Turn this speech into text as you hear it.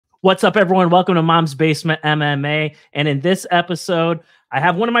What's up, everyone? Welcome to Mom's Basement MMA. And in this episode, I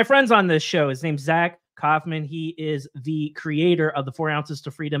have one of my friends on this show. His name's Zac Coffman. He is the creator of the 4 Ounces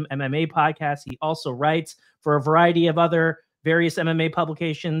to Freedom MMA podcast. He also writes for a variety of other various MMA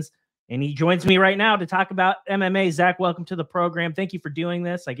publications. And he joins me right now to talk about MMA. Zac, welcome to the program. Thank you for doing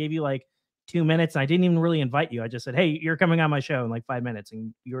this. I gave you like 2 minutes, and I didn't even really invite you. I just said, hey, you're coming on my show in like 5 minutes.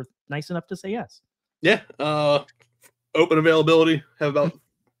 And you're nice enough to say yes. Yeah. Open availability. Have about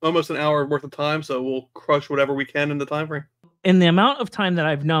almost an hour worth of time, so we'll crush whatever we can in the time frame. In the amount of time that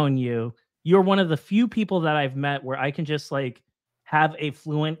I've known you, you're one of the few people that I've met where I can just like have a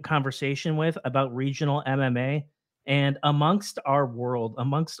fluent conversation with about regional MMA. And amongst our world,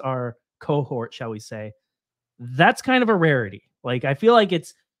 amongst our cohort, shall we say, that's kind of a rarity. Like, I feel like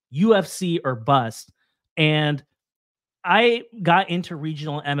it's UFC or bust. And I got into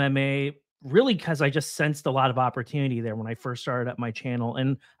regional MMA really because I just sensed a lot of opportunity there when I first started up my channel.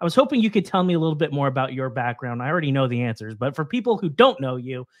 And I was hoping you could tell me a little bit more about your background. I already know the answers, but for people who don't know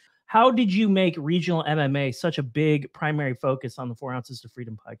you, how did you make regional MMA such a big primary focus on the 4 Ounces to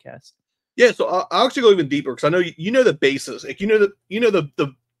Freedom podcast? Yeah, so I'll actually go even deeper because I know you know the basis, like you know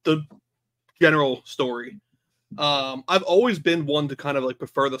the general story. I've always been one to kind of like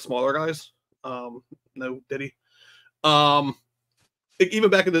prefer the smaller guys. No, did he?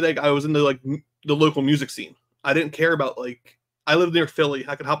 Even back in the day, I was into like the local music scene. I didn't care about like, I lived near Philly.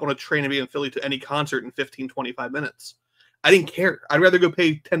 I could hop on a train and be in Philly to any concert in 15, 25 minutes. I didn't care. I'd rather go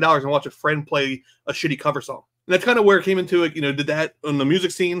pay $10 and watch a friend play a shitty cover song. And that's kind of where it came into it. You know, did that on the music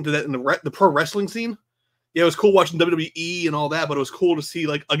scene, did that in the pro wrestling scene. Yeah, it was cool watching WWE and all that, but it was cool to see,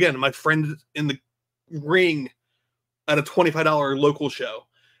 like, again, my friend in the ring at a $25 local show.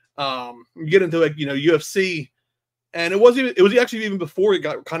 You get into like, you know, UFC. And it was actually even before it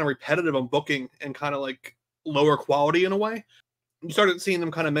got kind of repetitive on booking and kind of like lower quality in a way. You started seeing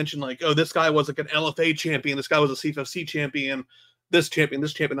them kind of mention like, oh, this guy was like an LFA champion. This guy was a CFC champion, this champion.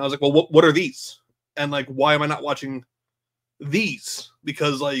 And I was like, well, what are these? And like, why am I not watching these?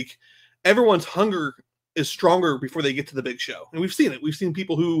 Because like everyone's hunger is stronger before they get to the big show. And we've seen it. We've seen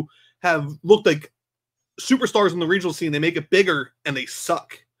people who have looked like superstars in the regional scene. They make it bigger and they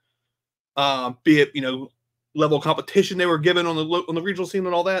suck. Be it, you know, level competition they were given on the regional scene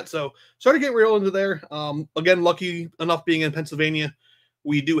and all that. So started getting real into there. Again, lucky enough being in Pennsylvania,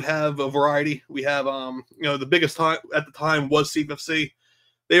 we do have a variety. We have, you know, the biggest time at the time was CFC.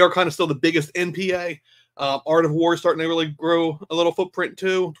 They are kind of still the biggest NPA. Art of War is starting to really grow a little footprint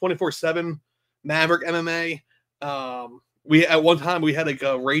too. 24/7 Maverick MMA. We at one time we had like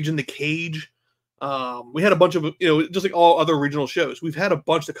a Rage in the Cage. We had a bunch of, you know, just like all other regional shows. We've had a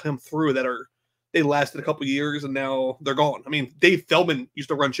bunch that come through that they lasted a couple years and now they're gone. I mean, Dave Feldman used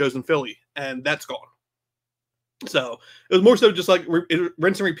to run shows in Philly and that's gone. So it was more so just like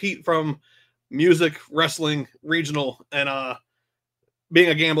rinse and repeat from music, wrestling, regional, and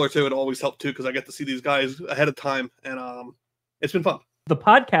being a gambler too. It always helped too because I get to see these guys ahead of time and it's been fun. The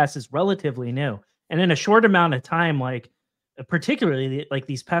podcast is relatively new, and in a short amount of time, like particularly like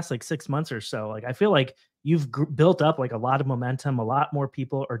these past like 6 months or so, like I feel like you've built up like a lot of momentum. A lot more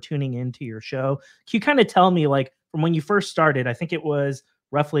people are tuning into your show. Can you kind of tell me, like, from when you first started, I think it was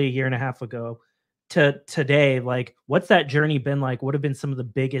roughly a year and a half ago, to today, like what's that journey been like? What have been some of the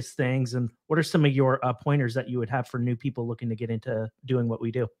biggest things, and what are some of your pointers that you would have for new people looking to get into doing what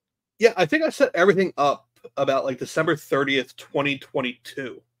we do? Yeah, I think I set everything up about like December 30th,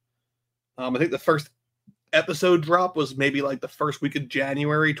 2022. I think the first episode drop was maybe like the first week of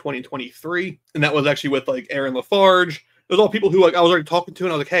January 2023, and that was actually with like Aaron Lafarge. It was all people who like I was already talking to,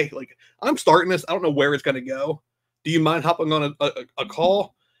 and I was like, hey, like I'm starting this, I don't know where it's gonna go, do you mind hopping on a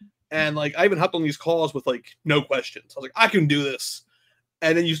call? And like I even hopped on these calls with like no questions. I was like, I can do this.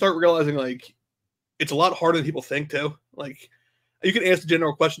 And then you start realizing like it's a lot harder than people think too. Like you can ask the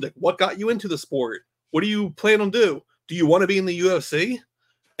general questions like, what got you into the sport? What do you plan on do you want to be in the UFC?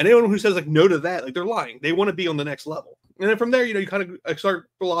 And anyone who says like no to that, like they're lying. They want to be on the next level. And then from there, you know, you kind of start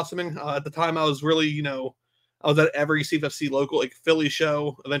blossoming. At the time, I was really, you know, I was at every CFC local, like Philly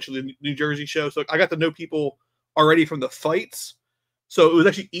show, eventually the New Jersey show. So I got to know people already from the fights. So it was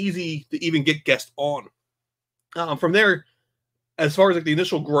actually easy to even get guests on. From there, as far as like the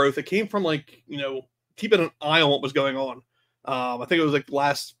initial growth, it came from like, you know, keeping an eye on what was going on. I think it was like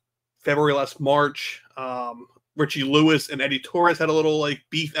last March. Richie Lewis and Eddie Torres had a little like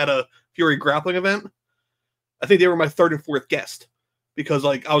beef at a Fury grappling event. I think they were my third and fourth guest because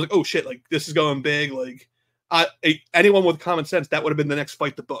like I was like, oh shit, like this is going big. Like anyone with common sense, that would have been the next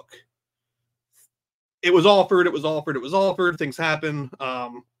fight to book. It was offered. Things happen.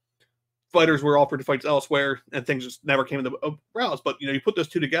 fighters were offered fights elsewhere, and things just never came into routes. But you put those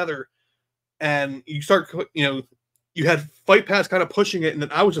two together, and you start, you had Fight Pass kind of pushing it, and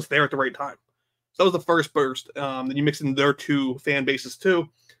then I was just there at the right time. So that was the first burst. Then you mix in their two fan bases too,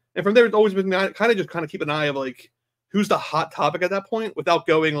 and from there it's always been kind of keep an eye of like who's the hot topic at that point, without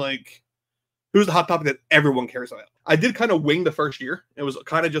going like who's the hot topic that everyone cares about. I did kind of wing the first year. It was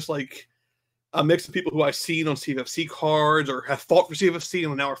kind of just like a mix of people who I've seen on CFFC cards or have fought for CFFC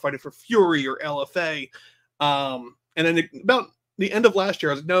and now are fighting for Fury or LFA. And then about the end of last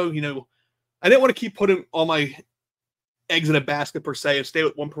year, I was like, no, I didn't want to keep putting all my eggs in a basket per se and stay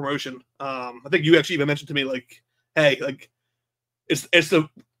with one promotion. I think you actually even mentioned to me like, hey, like it's the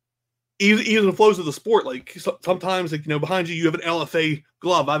even flows of the sport. Like sometimes, like behind you have an LFA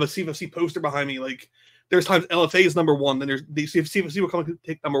glove. I have a CFFC poster behind me. Like there's times LFA is number one, then there's the CFFC will come and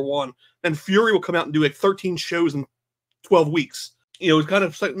take number one, then Fury will come out and do like 13 shows in 12 weeks. It was kind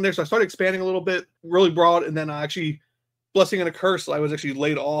of sitting there, so I started expanding a little bit, really broad, and then I actually, blessing and a curse, I was actually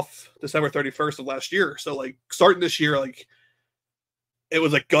laid off December 31st of last year. So like starting this year, like it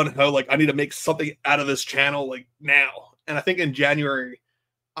was like gun ho, like I need to make something out of this channel like now. And I think in January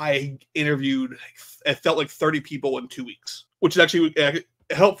I interviewed, it felt like 30 people in 2 weeks, which is actually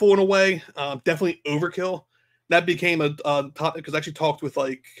helpful in a way. Definitely overkill. That became a topic because I actually talked with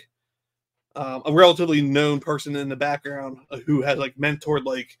like a relatively known person in the background who had like mentored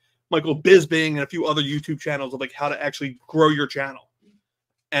like Michael Bisping and a few other YouTube channels of like how to actually grow your channel.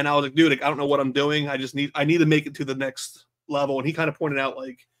 And I was like, dude, like, I don't know what I'm doing. I need to make it to the next level. And he kind of pointed out,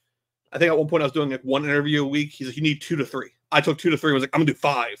 like, I think at one point I was doing like one interview a week. He's like, you need 2 to 3. I took 2 to 3. I was like, I'm gonna do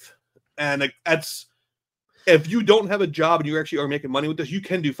 5. And like, that's, if you don't have a job and you actually are making money with this, you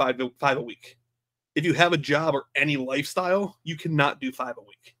can do 5 a week. If you have a job or any lifestyle, you cannot do 5 a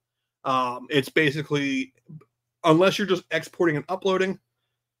week. It's basically, unless you're just exporting and uploading,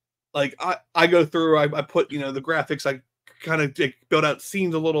 like I go through, I put, the graphics, I kind of build out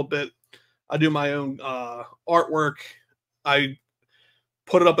scenes a little bit. I do my own artwork. I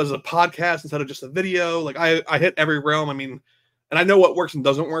put it up as a podcast instead of just a video. Like I hit every realm. I mean, and I know what works and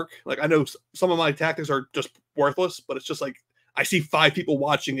doesn't work. Like I know some of my tactics are just worthless, but it's just like, I see 5 people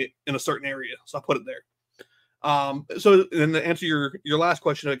watching it in a certain area. So I put it there. So then to answer your last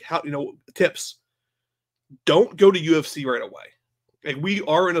question, like how, tips, don't go to UFC right away. Like we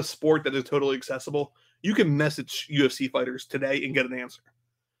are in a sport that is totally accessible. You can message UFC fighters today and get an answer.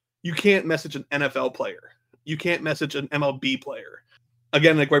 You can't message an NFL player. You can't message an MLB player.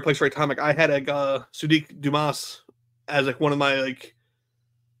 Again, like right place, right time. Like I had like Sadiq Dumas as like one of my like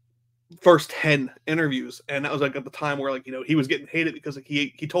first 10 interviews, and that was like at the time where like he was getting hated because like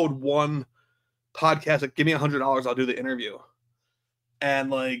he told one podcast like, give me $100, I'll do the interview.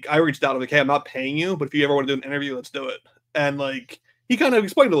 And like I reached out, I'm like, hey, I'm not paying you, but if you ever want to do an interview, let's do it. And like he kind of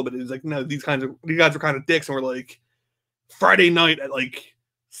explained a little bit. He's like, no, these guys are kind of dicks, and we're like, Friday night at like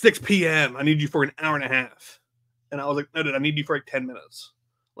 6 p.m. I need you for an hour and a half. And I was like, no, dude, I need you for like 10 minutes.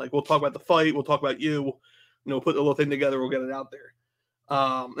 Like we'll talk about the fight, we'll talk about you, put the little thing together, we'll get it out there.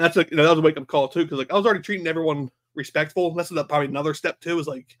 That's like, that was a wake up call too, because like I was already treating everyone respectful. That's probably another step too, is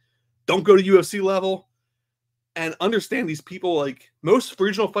like, don't go to UFC level, and understand these people. Like most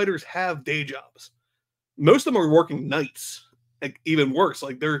regional fighters have day jobs. Most of them are working nights, like even worse.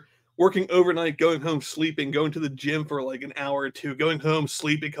 Like they're working overnight, going home, sleeping, going to the gym for like an hour or two, going home,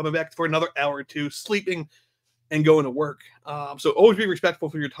 sleeping, coming back for another hour or two, sleeping, and going to work. So always be respectful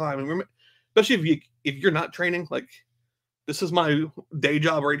for your time, and remember, especially if you're not training. Like this is my day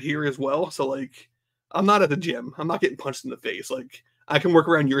job right here as well. So like I'm not at the gym. I'm not getting punched in the face. Like I can work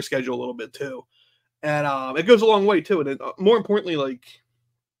around your schedule a little bit too. And it goes a long way too. And more importantly, like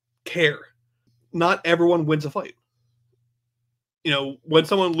care. Not everyone wins a fight. When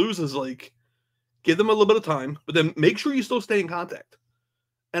someone loses, like give them a little bit of time, but then make sure you still stay in contact.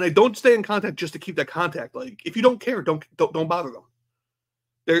 And I don't stay in contact just to keep that contact. Like if you don't care, don't bother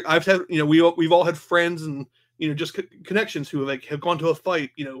them. I've had, we've all had friends and just connections who have gone to a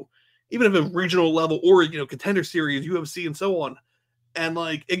fight, even at a regional level or contender series, UFC, and so on. And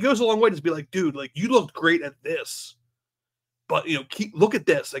like it goes a long way to be like, dude, like you looked great at this, but look at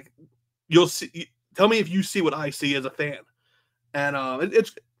this. Like you'll see. Tell me if you see what I see as a fan. And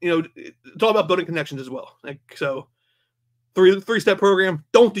it's all about building connections as well. Like so, three-step program.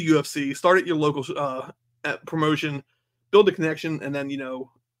 Don't do UFC. Start at your local promotion. Build a connection, and then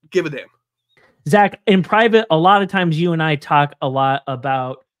give a damn. Zach, in private, a lot of times you and I talk a lot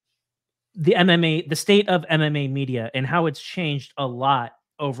about the state of MMA media and how it's changed a lot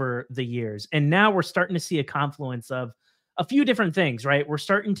over the years. And now we're starting to see a confluence of a few different things, right? We're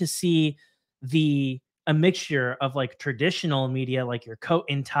starting to see a mixture of like traditional media, like your coat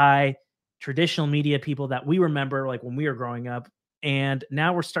and tie traditional media people that we remember, like when we were growing up. And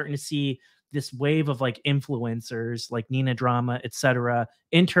now we're starting to see this wave of like influencers like Nina Drama, etc.,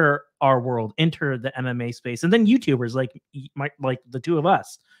 enter our world, enter the MMA space, and then YouTubers like the two of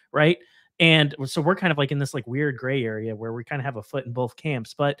us, right? And so we're kind of like in this like weird gray area where we kind of have a foot in both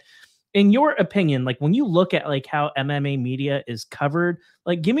camps. But in your opinion, like when you look at like how MMA media is covered,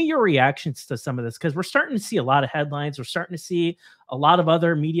 like give me your reactions to some of this, because we're starting to see a lot of headlines. We're starting to see a lot of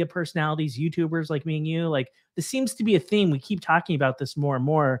other media personalities, YouTubers like me and you. Like this seems to be a theme. We keep talking about this more and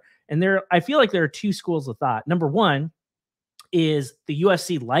more. And I feel like there are two schools of thought. Number one is the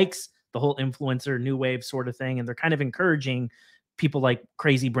UFC likes the whole influencer new wave sort of thing, and they're kind of encouraging people like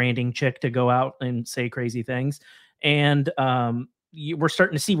Crazy Branding Chick to go out and say crazy things. And we're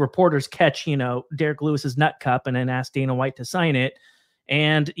starting to see reporters catch, Derek Lewis's nut cup and then ask Dana White to sign it.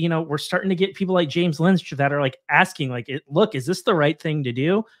 And, we're starting to get people like James Lynch that are like asking, like, look, is this the right thing to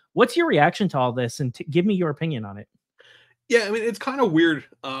do? What's your reaction to all this? And give me your opinion on it. Yeah, I mean, it's kind of weird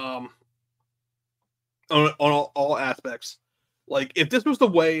on all aspects. Like, if this was the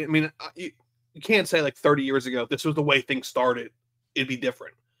way, I mean, you can't say like 30 years ago, if this was the way things started, it'd be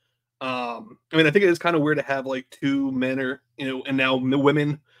different. I mean, I think it is kind of weird to have like two men or, and now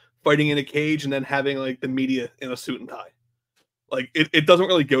women fighting in a cage and then having like the media in a suit and tie. Like, it doesn't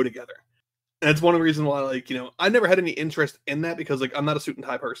really go together. And that's one of the reasons why, like, I never had any interest in that, because like I'm not a suit and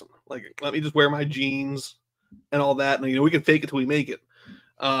tie person. Like, let me just wear my jeans and all that, and we can fake it till we make it.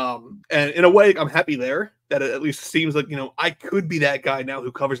 And in a way, I'm happy there that it at least seems like I could be that guy now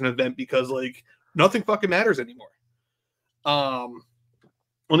who covers an event, because like nothing fucking matters anymore. On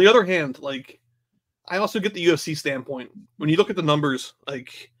the other hand, like I also get the UFC standpoint. When you look at the numbers,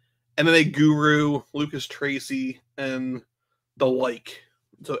 like MMA Guru, Lucas Tracy, and the like,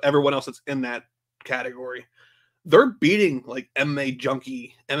 so everyone else that's in that category, they're beating like MMA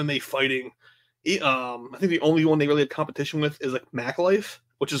Junkie, MMA Fighting. I think the only one they really had competition with is like MacLife,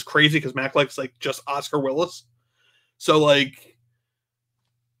 which is crazy because MacLife's like just Oscar Willis. So like,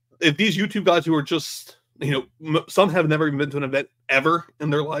 if these YouTube guys who are just, some have never even been to an event ever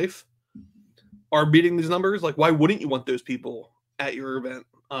in their life, are beating these numbers, like why wouldn't you want those people at your event?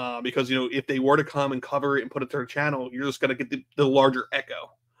 Because if they were to come and cover it and put it to their channel, you're just gonna get the larger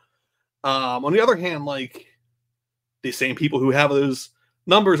echo. On the other hand, like the same people who have those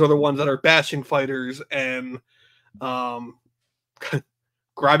numbers are the ones that are bashing fighters and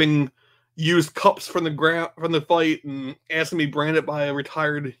grabbing used cups from the ground from the fight and asking me branded by a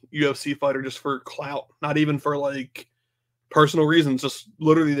retired UFC fighter just for clout, not even for like personal reasons, just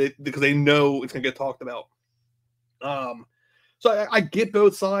literally because they know it's gonna get talked about. So I get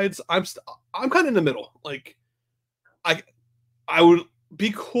both sides. I'm kind of in the middle. Like I would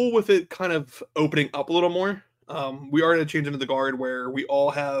be cool with it kind of opening up a little more. We are going to change into the guard where we all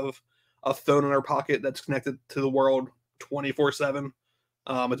have a phone in our pocket that's connected to the world 24/7.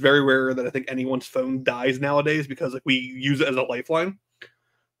 It's very rare that I think anyone's phone dies nowadays, because like we use it as a lifeline.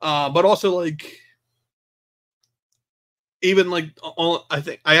 But also like, even like, I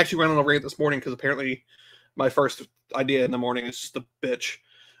think I actually ran on a rant this morning because apparently my first idea in the morning is just a bitch.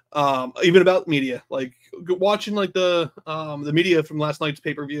 Even about media, like watching like the media from last night's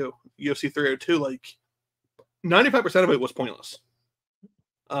pay-per-view, UFC 302, like 95% of it was pointless.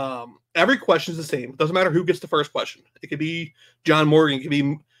 Every question is the same. It doesn't matter who gets the first question. It could be John Morgan, it could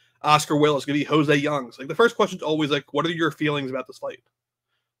be Oscar Willis, it could be Jose Youngs. Like the first question is always like, what are your feelings about this fight?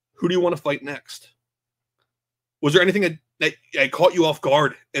 Who do you want to fight next? Was there anything that caught you off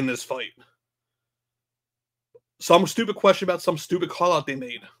guard in this fight? Some stupid question about some stupid call out they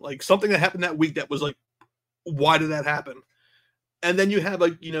made. Like something that happened that week that was like, why did that happen? And then you have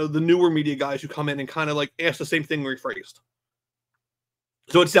like, the newer media guys who come in and kind of like ask the same thing rephrased.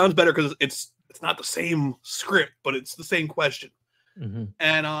 So it sounds better because it's not the same script, but it's the same question. Mm-hmm.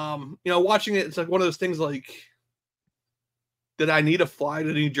 And watching it, it's like one of those things like, did I need to fly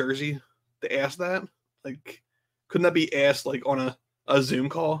to New Jersey to ask that? Like, couldn't that be asked like on a Zoom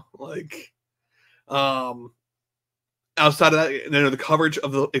call? Like, outside of that, the coverage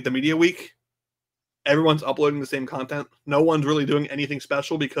of the media week, everyone's uploading the same content. No one's really doing anything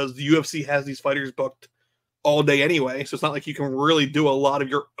special because the UFC has these fighters booked all day anyway. So it's not like you can really do a lot of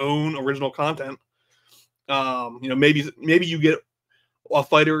your own original content. Maybe you get a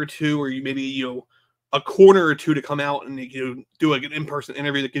fighter or two, or a corner or two to come out and do like an in-person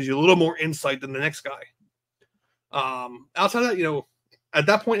interview that gives you a little more insight than the next guy. Outside of that, at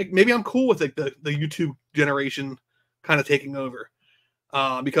that point, maybe I'm cool with like the YouTube generation kind of taking over.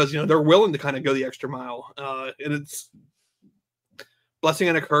 Because they're willing to kind of go the extra mile, and it's blessing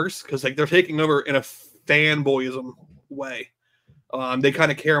and a curse because like they're taking over in a fanboyism way. They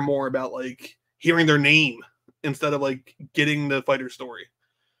kind of care more about like hearing their name instead of like getting the fighter story.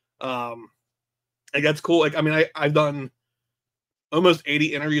 Like that's cool. Like, I mean, I've done almost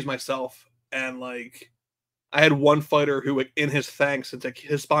 80 interviews myself, and like I had one fighter who, like, in his thanks, it's like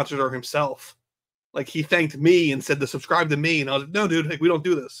his sponsors are himself. Like, he thanked me and said to subscribe to me, and I was like, no, dude, like, we don't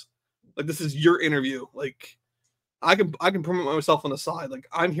do this. Like, this is your interview. Like, I can promote myself on the side. Like,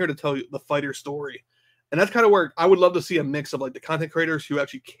 I'm here to tell you the fighter story. And that's kind of where I would love to see a mix of like the content creators who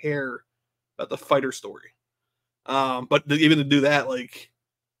actually care about the fighter story. But even to do that, like,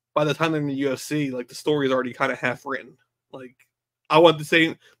 by the time they're in the UFC, like, the story is already kind of half written. Like, I want the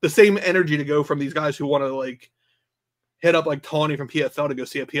same energy to go from these guys who want to like hit up like Tawny from PFL to go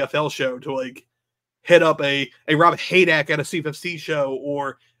see a PFL show to like hit up a Rob Haydak at a CFFC show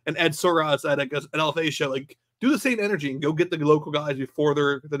or an Ed Soras at an LFA show. Like, do the same energy and go get the local guys before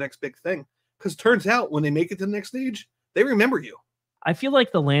they're the next big thing. Because turns out when they make it to the next stage, they remember you. I feel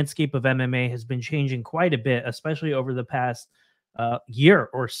like the landscape of MMA has been changing quite a bit, especially over the past year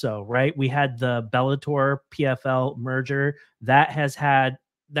or so, right? We had the Bellator PFL merger that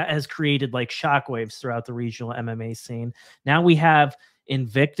has created like shockwaves throughout the regional MMA scene. Now we have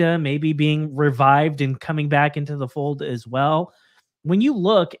Invicta maybe being revived and coming back into the fold as well. When you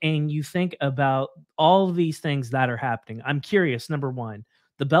look and you think about all of these things that are happening, I'm curious, number one,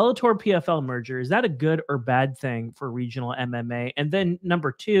 the Bellator PFL merger, is that a good or bad thing for regional MMA? And then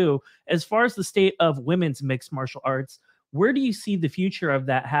number two, as far as the state of women's mixed martial arts, where do you see the future of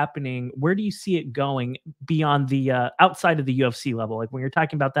that happening? Where do you see it going beyond the outside of the UFC level? Like, when you're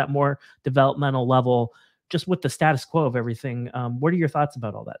talking about that more developmental level, just with the status quo of everything, what are your thoughts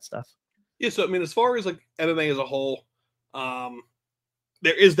about all that stuff? Yeah, so I mean, as far as like MMA as a whole,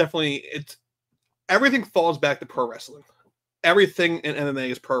 there is definitely everything falls back to pro wrestling. Everything in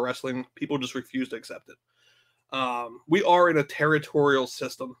MMA is pro wrestling. People just refuse to accept it. We are in a territorial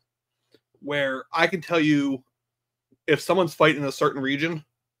system where I can tell you if someone's fighting in a certain region,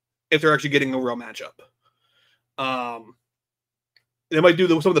 if they're actually getting a real matchup. They might do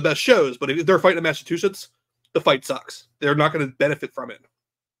some of the best shows, but if they're fighting in Massachusetts, the fight sucks. They're not going to benefit from it.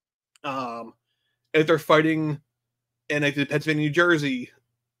 If they're fighting in like Pennsylvania, New Jersey,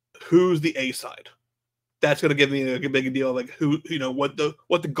 who's the A side? That's going to give me a big deal of like who, you know, what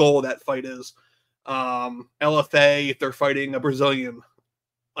the goal of that fight is. LFA, if they're fighting a Brazilian,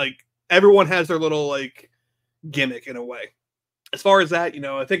 like everyone has their little like gimmick in a way. As far as that, you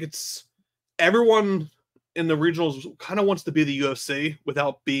know, I think it's everyone in the regionals kind of wants to be the UFC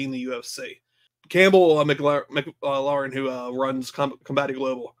without being the UFC. Campbell McLaurin, who runs Combati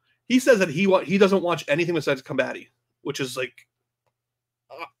Global, he says that he doesn't watch anything besides Combati, which is like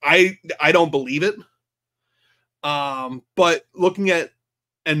I don't believe it. But looking at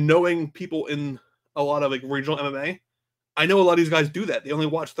and knowing people in a lot of like regional MMA, I know a lot of these guys do that. They only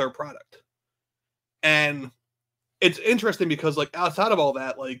watch their product. And it's interesting because like outside of all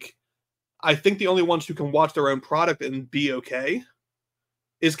that, like I think the only ones who can watch their own product and be okay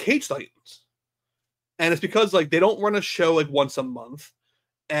is Cage Titans. And it's because like they don't run a show like once a month,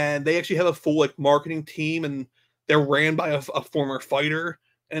 and they actually have a full like marketing team, and they're ran by a former fighter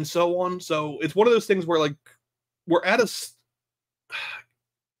and so on. So it's one of those things where like we're at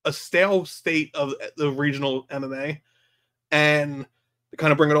a stale state of the regional MMA, and to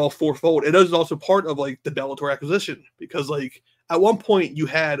kind of bring it all fourfold, it is also part of like the Bellator acquisition, because like at one point you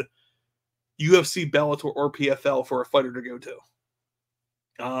had UFC, Bellator, or PFL for a fighter to go to.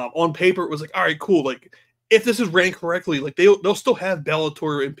 On paper, it was like, all right, cool. Like if this is ran correctly, like they'll still have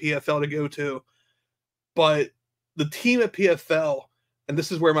Bellator and PFL to go to, but the team at PFL, and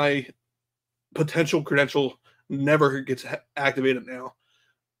this is where my potential credential never gets activated now,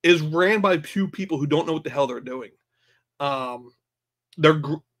 is ran by two people who don't know what the hell they're doing.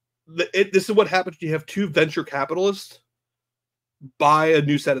 This is what happens when you have two venture capitalists buy a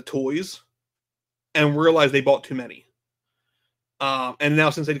new set of toys and realize they bought too many. And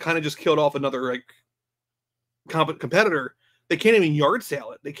now since they kind of just killed off another like competitor, they can't even yard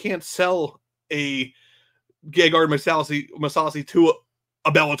sale it. They can't sell a Gegard Mousasi to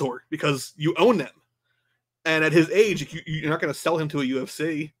a Bellator because you own them. And at his age, you're not going to sell him to a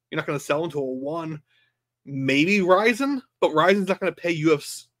UFC. You're not going to sell him to a one. Maybe Ryzen, but Ryzen's not going to pay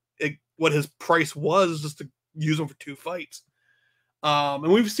UFC what his price was just to use him for two fights.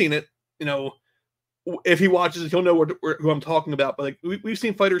 And we've seen it. You know, if he watches it, he'll know who I'm talking about. But like we've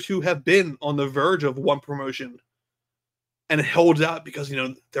seen fighters who have been on the verge of one promotion and it holds out because, you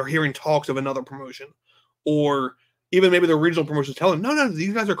know, they're hearing talks of another promotion, or even maybe the regional promotion is telling them, no,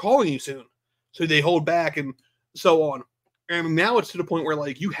 these guys are calling you soon. So they hold back and so on. And now it's to the point where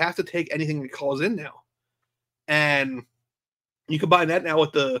like you have to take anything that calls in now. And You combine that now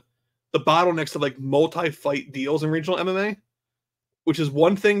with the bottlenecks of like multi-fight deals in regional MMA, which is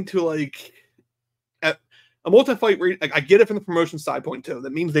one thing to like at a multi-fight. Like, I get it from the promotion side point too.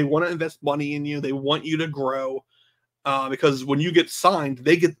 That means they want to invest money in you. They want you to grow because when you get signed,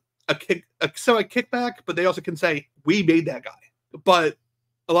 they get a semi kickback, but they also can say we made that guy. But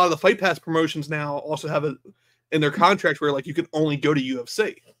a lot of the Fight Pass promotions now also have it in their contracts where like you can only go to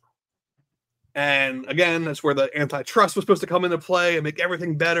UFC. And again, that's where the antitrust was supposed to come into play and make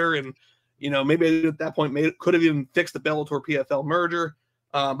everything better. And, you know, maybe at that point, could have even fixed the Bellator PFL merger.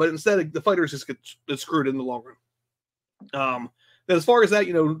 But instead, the fighters just get screwed in the long run. Then as far as that,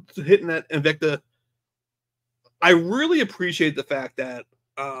 you know, hitting that Invicta, I really appreciate the fact that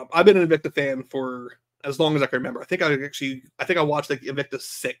I've been an Invicta fan for as long as I can remember. I think I watched like Invicta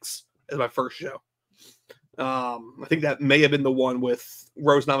 6 as my first show. I think that may have been the one with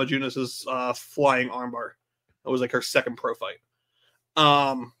Rose Namajunas' flying armbar. That was like her second pro fight.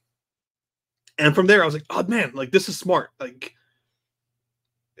 And from there, I was like, oh man, like this is smart. Like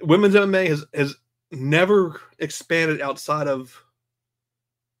women's MMA has never expanded outside of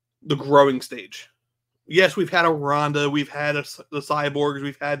the growing stage. Yes, we've had a Ronda, we've had the Cyborgs,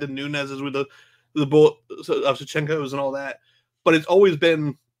 we've had the Nunez's with the bullet of Shevchenkos and all that, but it's always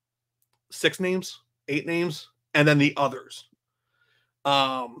been 6 names. 8 names, and then the others.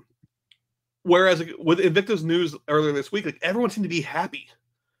 Whereas like, with Invicta's news earlier this week, like everyone seemed to be happy.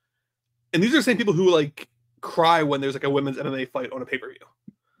 And these are the same people who like cry when there's like a women's MMA fight on a pay-per-view.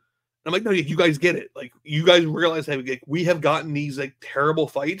 And I'm like, no, you guys get it. Like you guys realize that like, we have gotten these like terrible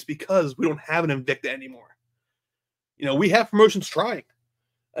fights because we don't have an Invicta anymore. You know, we have promotions trying.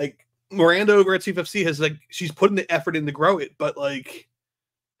 Like Miranda over at CFFC has like she's putting the effort in to grow it, but like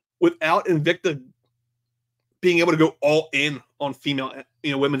without Invicta being able to go all in on female,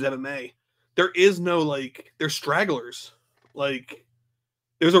 you know, women's MMA, there is no like, there's stragglers. Like,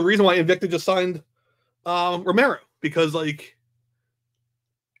 there's a reason why Invicta just signed Romero, because like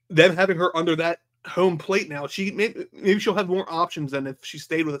them having her under that home plate now, maybe she'll have more options than if she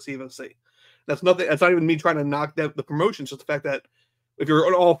stayed with the CFC. That's nothing. That's not even me trying to knock down the promotion. It's just the fact that if you're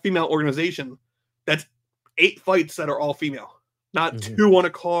an all female organization, that's 8 fights that are all female, not 2 on a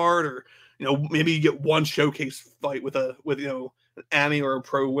card, or you know, maybe you get 1 showcase fight with you know, an AMI or a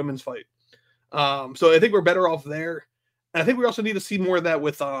pro women's fight. So I think we're better off there. And I think we also need to see more of that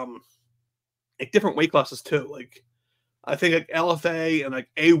with like different weight classes too. Like I think like LFA and like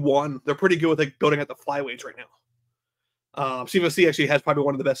A1, they're pretty good with like building at the flyweights right now. CFC actually has probably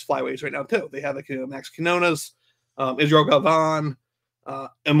one of the best flyweights right now too. They have like, you know, Max Quinones, Israel Galvan,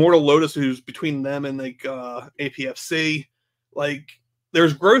 Immortal Lotus, who's between them and like APFC. Like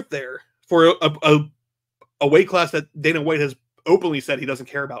there's growth there for a weight class that Dana White has openly said he doesn't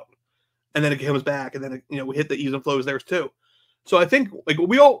care about. And then it comes back, and then, you know, we hit the ease and flows there too. So I think like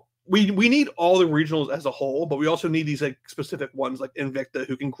we need all the regionals as a whole, but we also need these like specific ones like Invicta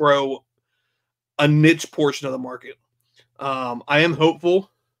who can grow a niche portion of the market. I am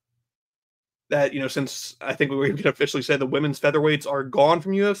hopeful that, you know, since I think we can officially say the women's featherweights are gone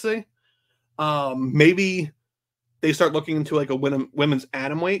from UFC, maybe they start looking into like a women's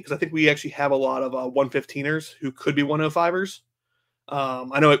atom weight, because I think we actually have a lot of 115ers who could be 105ers.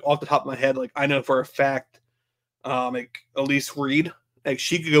 I know like, off the top of my head, like I know for a fact, like Elise Reed, like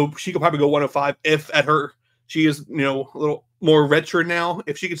she could probably go 105 if at her, she is, you know, a little more retro now,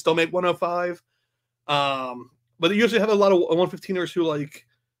 if she could still make 105. But they usually have a lot of 115ers who like,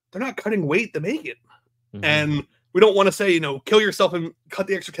 they're not cutting weight to make it. And we don't want to say, you know, kill yourself and cut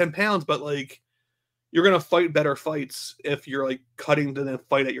the extra 10 pounds, but like, you're going to fight better fights if you're like cutting to then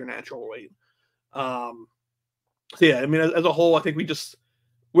fight at your natural weight. So yeah, I mean, as a whole, I think we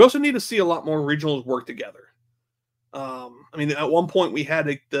also need to see a lot more regionals work together. I mean, at one point we had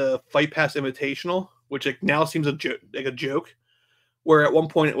like the Fight Pass Invitational, which like now seems like a joke, where at one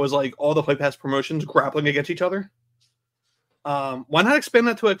point it was like all the Fight Pass promotions grappling against each other. Why not expand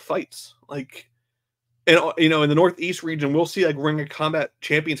that to like fights? Like, and you know, in the Northeast region, we'll see like Ring of Combat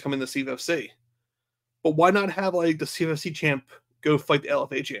champions come in the CFC. But why not have like the CFC champ go fight the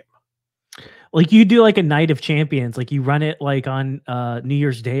LFA champ? Like you do like a night of champions, like you run it like on New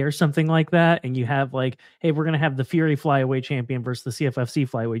Year's Day or something like that, and you have like, hey, we're gonna have the Fury flyweight champion versus the CFFC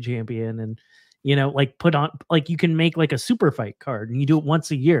flyweight champion, and you know, like put on like you can make like a super fight card, and you do it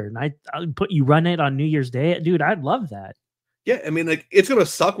once a year, and you run it on New Year's Day, dude. I'd love that. Yeah, I mean, like it's gonna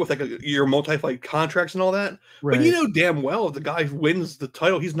suck with like your multi-fight contracts and all that, right. But you know damn well if the guy wins the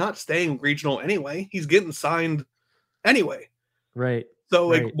title, he's not staying regional anyway. He's getting signed anyway, right? So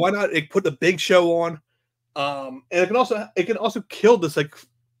like, why not like, put the big show on? And it can also kill this like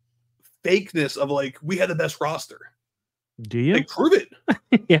fakeness of like we had the best roster. Do you? Like, prove it.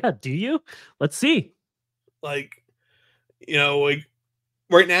 Yeah, do you? Let's see. Like, you know, like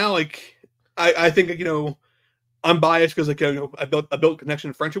right now, like I think, like, you know, I'm biased because, like, you know, I built connection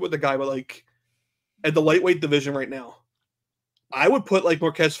and friendship with the guy, but like at the lightweight division right now, I would put like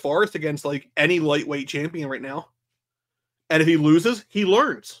Marquez Forrest against like any lightweight champion right now. And if he loses, he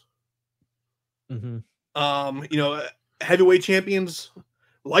learns. Mm-hmm. You know, heavyweight champions,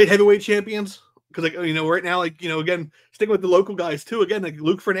 light heavyweight champions. Because, like, you know, right now, like, you know, again, sticking with the local guys too. Again, like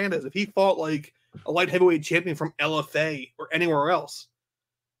Luke Fernandez, if he fought like a light heavyweight champion from LFA or anywhere else,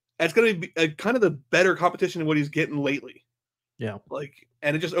 that's going to be kind of the better competition than what he's getting lately. Yeah. Like,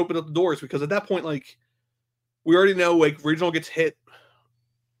 and it just opened up the doors because at that point, like, we already know like regional gets hit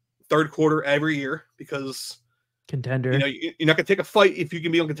third quarter every year because Contender. you know you're not going to take a fight if you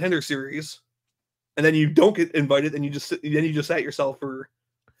can be on Contender Series, and then you don't get invited, and you just sat yourself for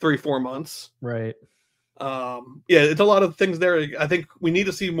 3-4 months. Right. Yeah, it's a lot of things there. I think we need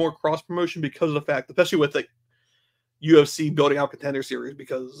to see more cross promotion because of the fact, especially with like UFC building out Contender Series,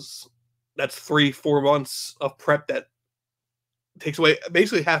 because that's 3-4 months of prep that takes away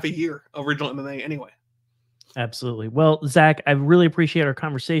basically half a year of regional MMA anyway. Absolutely. Well, Zac, I really appreciate our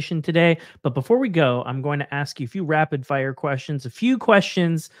conversation today. But before we go, I'm going to ask you a few rapid fire questions, a few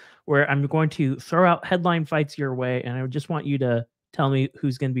questions where I'm going to throw out headline fights your way. And I just want you to tell me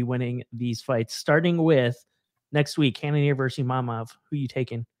who's going to be winning these fights, starting with next week, Cannonier versus Mamov. Who are you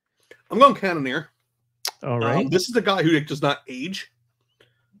taking? I'm going Cannonier. All right. This is a guy who does not age.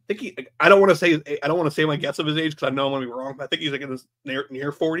 I think I don't want to say my guess of his age because I know I'm going to be wrong. But I think he's like in his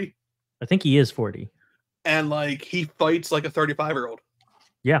near 40. I think he is 40. And like he fights like a 35-year-old.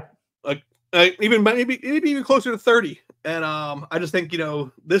 Yeah. Like even maybe even closer to 30. And I just think, you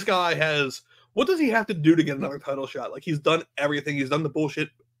know, this guy has, what does he have to do to get another title shot? Like, he's done everything. He's done the bullshit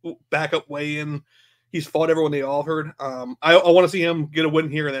backup weigh-in. He's fought everyone they all heard. I want to see him get a win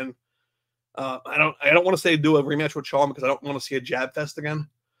here, and then I don't want to say do a rematch with Sean because I don't want to see a jab fest again.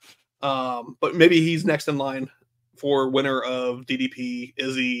 But maybe he's next in line for winner of DDP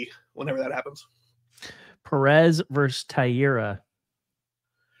Izzy whenever that happens. Perez versus Taira.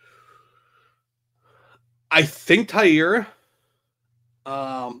 I think Taira.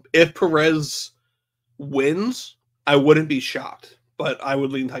 If Perez wins, I wouldn't be shocked, but I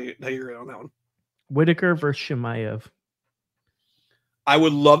would lean Taira on that one. Whitaker versus Chimaev. I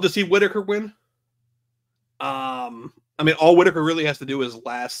would love to see Whitaker win. I mean, all Whitaker really has to do is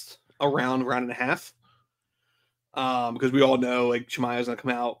last a round and a half. Because we all know like Chimaev's gonna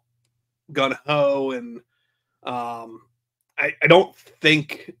come out gun ho, and I don't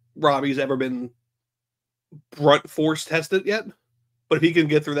think Robbie's ever been brunt force tested yet. But if he can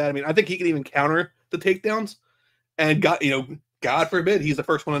get through that, I mean, I think he can even counter the takedowns. And God forbid he's the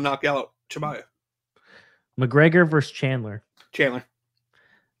first one to knock out Chimaev. McGregor versus Chandler. Chandler.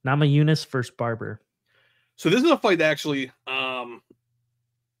 Namajunas versus Barber. So this is a fight that actually,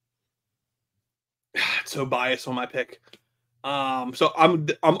 it's so biased on my pick. So I'm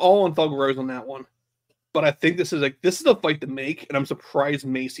all on Thug Rose on that one, but I think this is a fight to make, and I'm surprised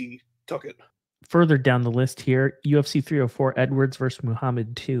Macy took it. Further down the list here, UFC 304 Edwards versus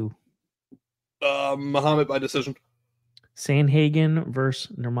Muhammad 2. Muhammad by decision. Sandhagen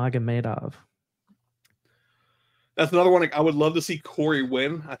versus Nurmagomedov. That's another one. Like, I would love to see Corey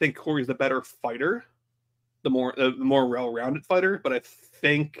win. I think Corey's the better fighter, the more well-rounded fighter. But I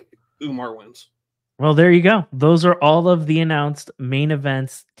think Umar wins. Well, there you go. Those are all of the announced main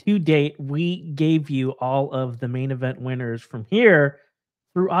events to date. We gave you all of the main event winners from here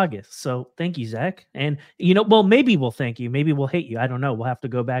through August. So thank you, Zac. And well, maybe we'll thank you. Maybe we'll hate you. I don't know. We'll have to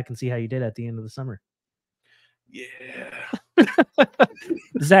go back and see how you did at the end of the summer. Yeah.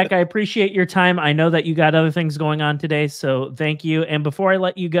 Zac, I appreciate your time. I know that you got other things going on today, so thank you. And before I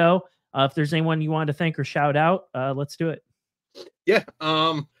let you go, if there's anyone you want to thank or shout out, let's do it. Yeah.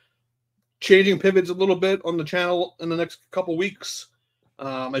 Changing pivots a little bit on the channel in the next couple weeks.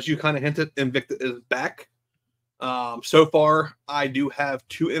 As you kind of hinted, Invicta is back. So far, I do have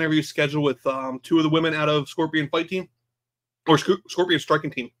 2 interviews scheduled with 2 of the women out of Scorpion Fight Team or Scorpion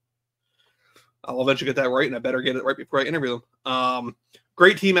Striking Team. I'll eventually get that right, and I better get it right before I interview them.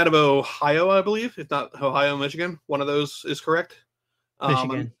 Great team out of Ohio, I believe. If not Ohio, Michigan. One of those is correct.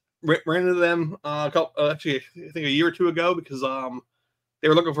 Michigan. Ran into them actually, I think a year or 2 ago because they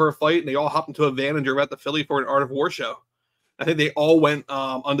were looking for a fight, and they all hopped into a van and drove out to Philly for an Art of War show. I think they all went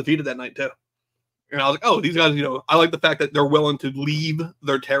undefeated that night, too. And I was like, oh, these guys, I like the fact that they're willing to leave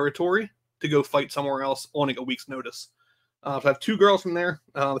their territory to go fight somewhere else on like a week's notice. So I have 2 girls from there.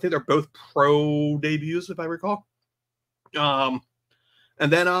 I think they're both pro debuts, if I recall. And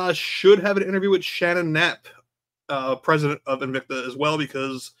then should have an interview with Shannon Knapp president of Invicta as well,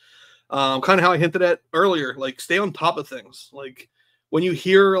 because kind of how I hinted at earlier, like stay on top of things. Like when you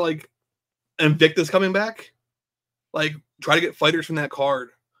hear like Invicta's coming back, like try to get fighters from that card.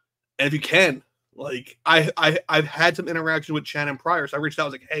 And if you can, like I've had some interaction with Shannon prior, so I reached out. I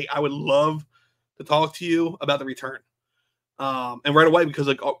was like, hey, I would love to talk to you about the return. And right away, because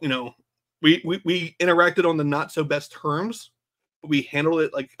like you know, we interacted on the not so best terms, but we handled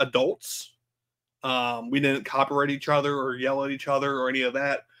it like adults. We didn't copyright each other or yell at each other or any of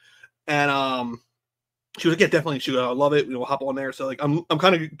that. And she was like, yeah, definitely, she would love it. We'll hop on there. So like I'm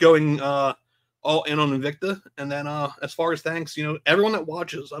kind of going all in on Invicta. And then as far as thanks, you know, everyone that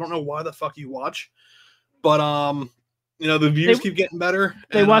watches, I don't know why the fuck you watch, but you know, the views keep getting better.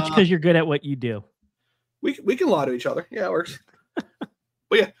 They watch because you're good at what you do. We can lie to each other. Yeah, it works.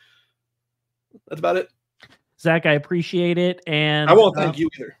 But yeah, that's about it. Zac, I appreciate it. And I won't thank you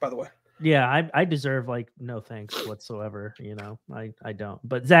either, by the way. Yeah, I deserve like no thanks whatsoever. You know, I don't.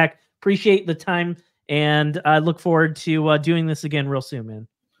 But Zac, appreciate the time, and I look forward to doing this again real soon, man.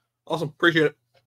 Awesome. Appreciate it.